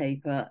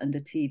newspaper, and a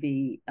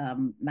TV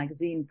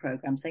magazine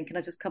program saying, can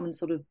I just come and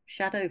sort of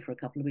shadow for a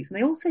couple of weeks? And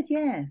they all said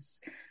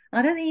yes. And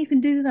I don't think you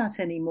can do that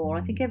anymore.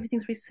 I think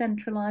everything's very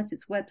centralised.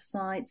 It's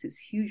websites. It's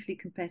hugely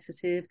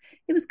competitive.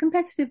 It was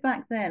competitive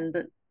back then,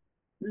 but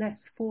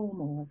less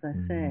formal, as I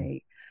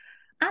say.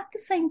 At the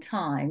same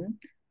time,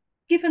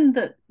 given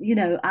that,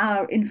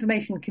 our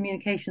information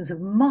communications have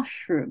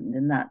mushroomed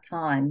in that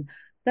time,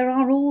 there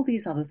are all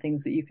these other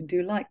things that you can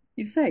do, like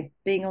you say,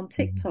 being on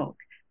TikTok,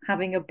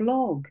 having a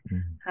blog,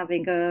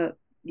 having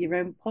your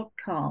own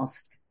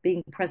podcast,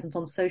 being present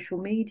on social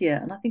media.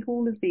 And I think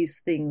all of these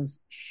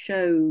things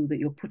show that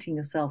you're putting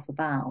yourself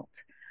about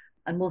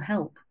and will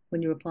help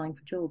when you're applying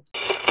for jobs.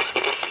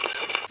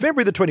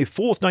 February the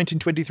 24th,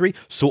 1923,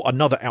 saw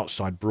another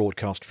outside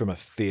broadcast from a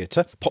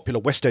theatre, popular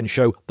West End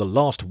show The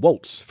Last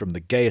Waltz from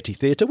the Gaiety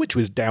Theatre, which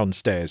was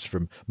downstairs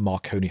from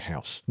Marconi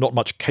House. Not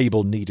much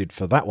cable needed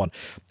for that one.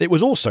 It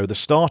was also the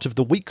start of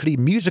the weekly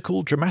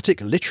musical,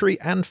 dramatic,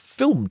 literary and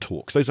film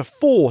talks. Those are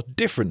 4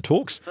 different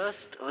talks. First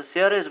of a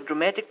series of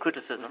dramatic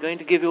criticism. I'm going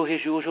to give you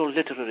his usual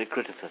literary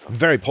criticism.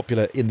 Very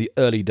popular in the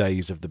early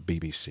days of the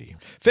BBC.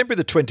 February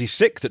the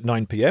 26th at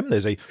 9 p.m,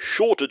 there's a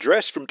short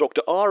address from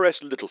Dr.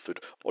 R.S. Littleford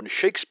on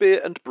Shakespeare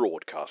and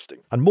broadcasting.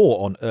 And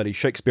more on early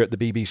Shakespeare at the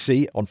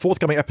BBC on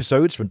forthcoming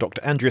episodes from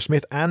Dr. Andrea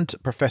Smith and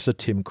Professor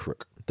Tim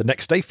Crook. The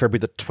next day, February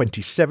the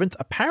 27th,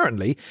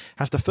 apparently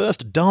has the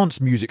first dance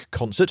music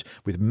concert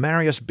with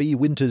Marius B.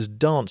 Winter's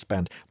dance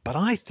band. But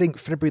I think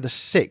February the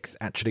 6th,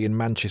 actually in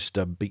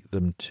Manchester, beat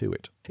them to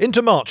it.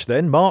 Into March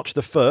then, March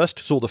the 1st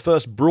saw the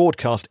first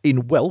broadcast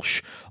in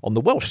Welsh on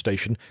the Welsh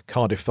station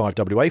Cardiff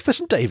 5WA for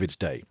St David's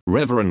Day.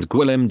 Reverend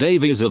Gwilym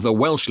Davies of the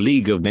Welsh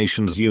League of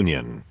Nations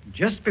Union.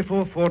 Just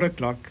before 4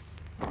 o'clock,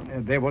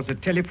 there was a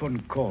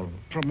telephone call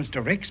from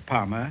Mr. Rex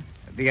Palmer,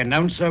 the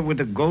announcer with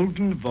the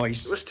golden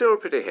voice. It was still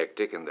pretty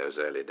hectic in those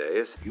early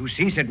days. You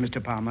see, said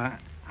Mr. Palmer,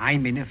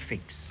 I'm in a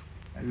fix.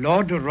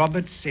 Lord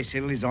Robert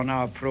Cecil is on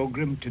our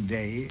programme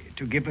today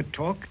to give a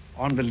talk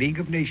on the League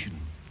of Nations.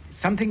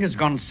 Something has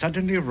gone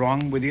suddenly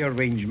wrong with the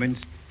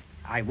arrangements.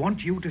 I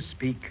want you to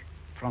speak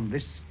from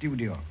this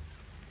studio.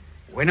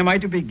 When am I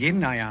to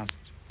begin, I asked.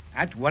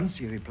 At once,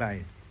 he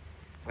replied.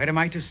 Where am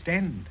I to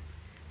stand?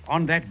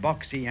 On that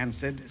box, he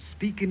answered,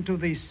 speak into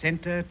the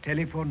centre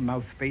telephone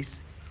mouthpiece.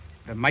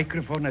 The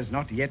microphone has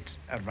not yet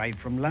arrived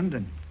from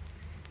London.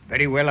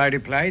 Very well, I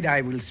replied,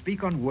 I will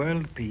speak on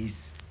world peace.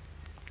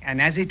 And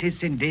as it is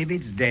St.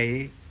 David's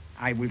Day,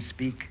 I will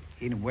speak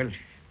in Welsh.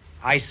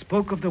 I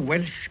spoke of the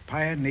Welsh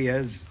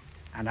pioneers,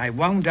 and I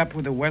wound up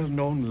with the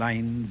well-known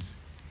lines,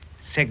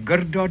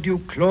 Segurdod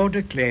yw clod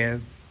y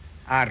cledd,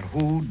 a'r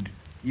hwd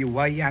yw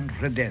ei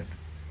anrhydedd.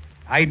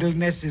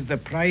 Idleness is the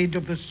pride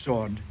of the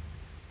sword,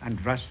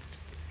 and rust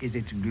is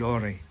its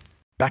glory.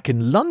 Back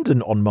in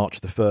London on March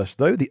the 1st,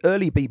 though, the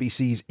early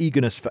BBC's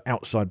eagerness for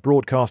outside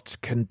broadcasts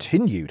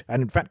continued,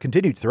 and in fact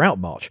continued throughout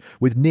March,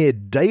 with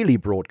near-daily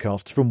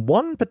broadcasts from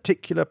one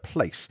particular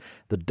place,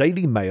 the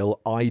Daily Mail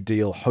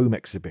Ideal Home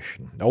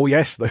Exhibition. Oh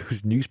yes,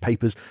 those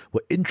newspapers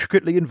were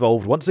intricately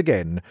involved once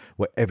again,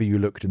 wherever you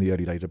looked in the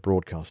early days of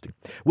broadcasting.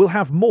 We'll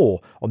have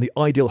more on the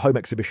Ideal Home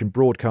Exhibition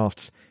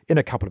broadcasts in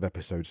a couple of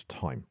episodes'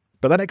 time.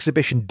 But that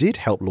exhibition did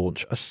help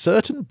launch a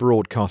certain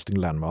broadcasting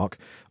landmark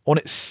on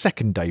its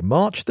second day.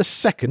 March the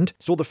 2nd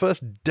saw the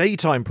first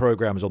daytime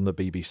programmes on the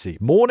BBC,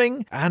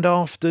 morning and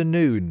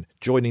afternoon,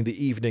 joining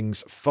the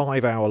evening's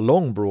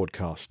 5-hour-long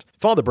broadcast.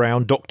 Father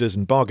Brown, Doctors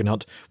and Bargain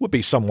Hunt would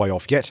be some way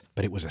off yet,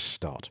 but it was a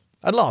start.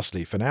 And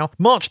lastly, for now,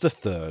 March the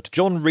 3rd,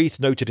 John Reeth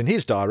noted in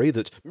his diary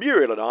that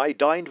Muriel and I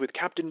dined with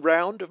Captain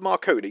Round of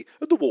Marconi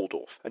at the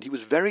Waldorf, and he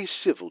was very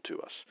civil to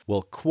us.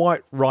 Well,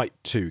 quite right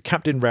too.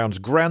 Captain Round's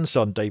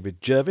grandson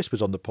David Jervis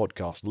was on the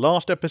podcast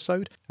last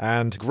episode,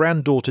 and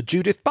granddaughter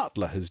Judith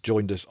Butler has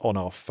joined us on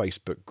our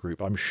Facebook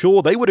group. I'm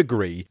sure they would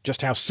agree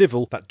just how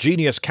civil that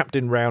genius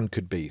Captain Round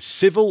could be.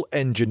 Civil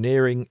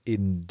engineering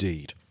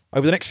indeed.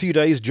 Over the next few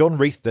days, John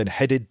Reeth then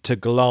headed to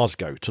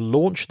Glasgow to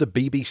launch the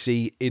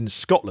BBC in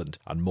Scotland,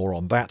 and more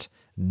on that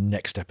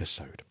next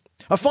episode.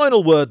 A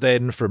final word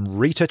then from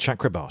Reeta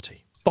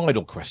Chakrabarti.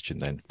 Final question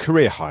then,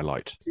 career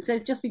highlight. There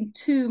have just been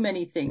too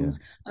many things.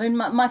 Yeah. I mean,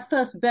 my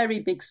first very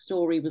big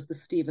story was the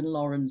Stephen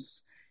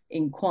Lawrence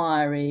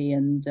inquiry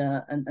and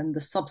the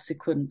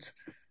subsequent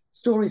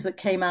stories that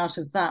came out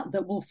of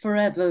that will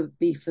forever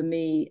be for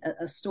me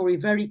a story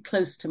very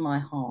close to my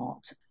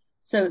heart.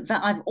 So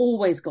that I've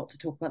always got to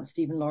talk about the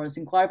Stephen Lawrence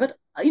inquiry. But,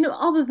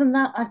 other than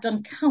that, I've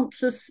done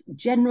countless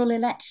general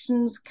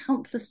elections,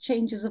 countless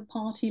changes of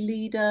party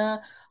leader.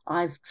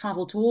 I've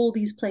travelled to all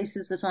these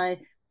places that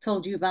I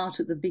told you about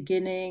at the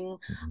beginning.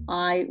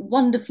 I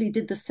wonderfully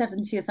did the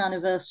 70th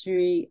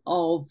anniversary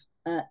of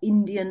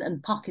Indian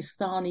and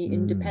Pakistani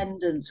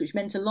independence, which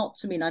meant a lot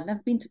to me. And I'd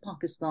never been to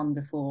Pakistan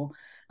before.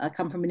 I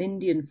come from an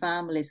Indian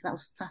family, so that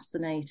was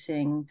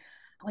fascinating.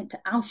 I went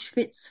to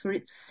Auschwitz for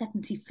its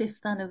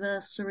 75th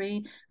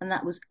anniversary, and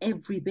that was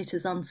every bit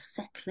as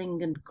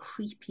unsettling and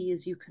creepy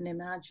as you can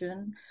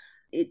imagine.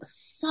 It's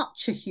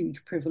such a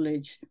huge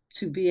privilege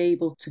to be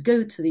able to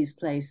go to these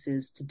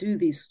places, to do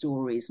these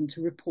stories, and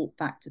to report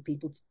back to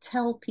people, to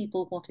tell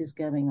people what is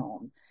going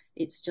on.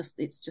 It's just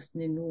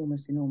an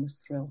enormous,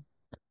 enormous thrill.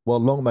 Well,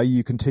 long may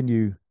you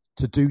continue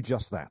to do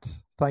just that.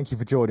 Thank you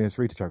for joining us,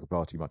 Reeta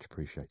Chakrabarti. Much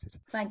appreciated.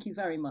 Thank you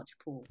very much,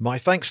 Paul. My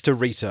thanks to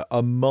Reeta,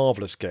 a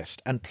marvellous guest,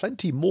 and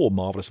plenty more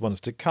marvellous ones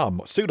to come.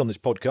 Soon on this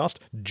podcast,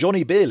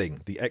 Johnny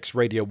Beerling, the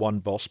ex-Radio 1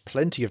 boss,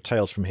 plenty of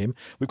tales from him.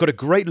 We've got a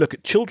great look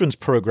at children's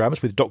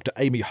programmes with Dr.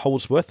 Amy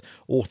Holdsworth,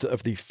 author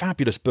of the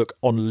fabulous book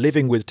On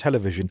Living with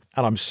Television.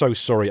 And I'm so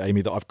sorry,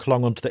 Amy, that I've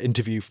clung on to the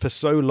interview for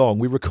so long.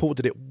 We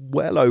recorded it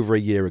well over a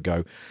year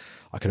ago.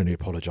 I can only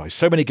apologise.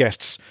 So many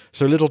guests,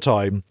 so little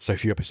time, so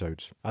few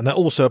episodes. And that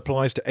also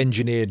applies to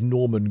engineer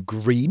Norman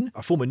Green,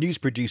 a former news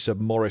producer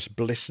Maurice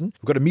Blisson.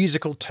 We've got a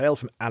musical tale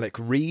from Alec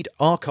Reed,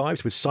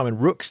 archives with Simon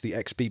Rooks, the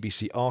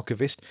ex-BBC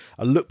archivist,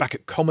 a look back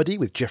at comedy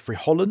with Geoffrey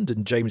Holland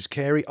and James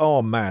Carey.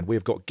 Oh man,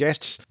 we've got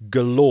guests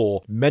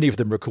galore, many of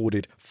them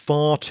recorded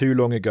far too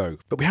long ago.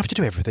 But we have to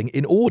do everything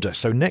in order,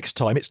 so next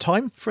time it's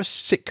time for a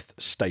sixth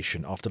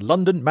station. After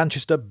London,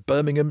 Manchester,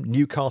 Birmingham,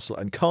 Newcastle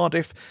and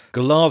Cardiff,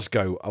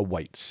 Glasgow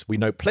awaits.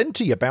 We know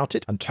plenty about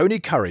it, and Tony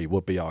Curry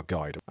will be our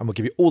guide, and we'll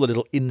give you all the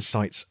little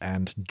insights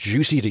and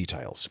juicy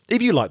details.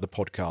 If you like the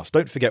podcast,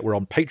 don't forget we're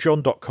on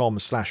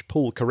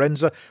patreon.com/Paul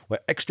Carenza, where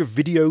extra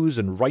videos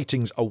and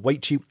writings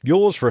await you,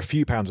 yours for a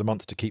few pounds a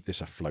month to keep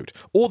this afloat.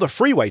 Or the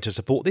free way to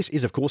support this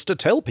is, of course, to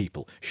tell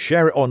people.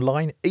 Share it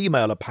online,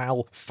 email a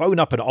pal, phone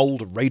up an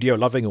old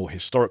radio-loving or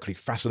historically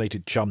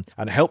fascinated chum,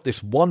 and help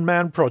this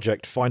one-man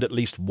project find at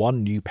least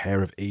one new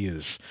pair of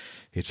ears.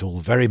 It's all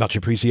very much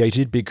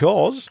appreciated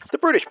because the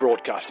British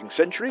Broadcasting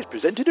Century is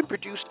presented and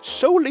produced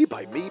solely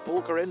by me,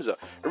 Paul Carenza.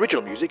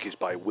 Original music is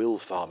by Will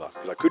Farmer,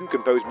 because I couldn't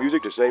compose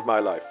music to save my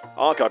life.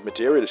 Archive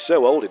material is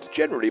so old it's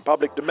generally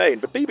public domain,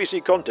 but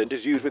BBC content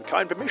is used with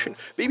kind permission.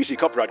 BBC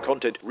copyright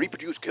content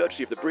reproduced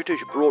courtesy of the British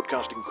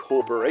Broadcasting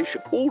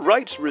Corporation. All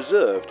rights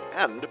reserved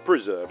and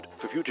preserved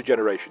for future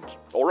generations.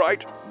 All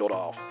right, not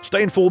half.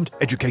 Stay informed,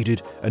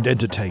 educated and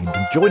entertained,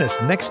 and join us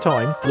next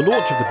time for the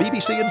launch of the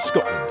BBC in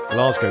Scotland,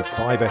 Glasgow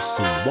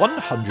 5SC,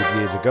 100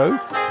 years ago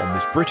on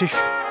this British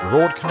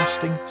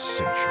Broadcasting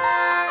Century.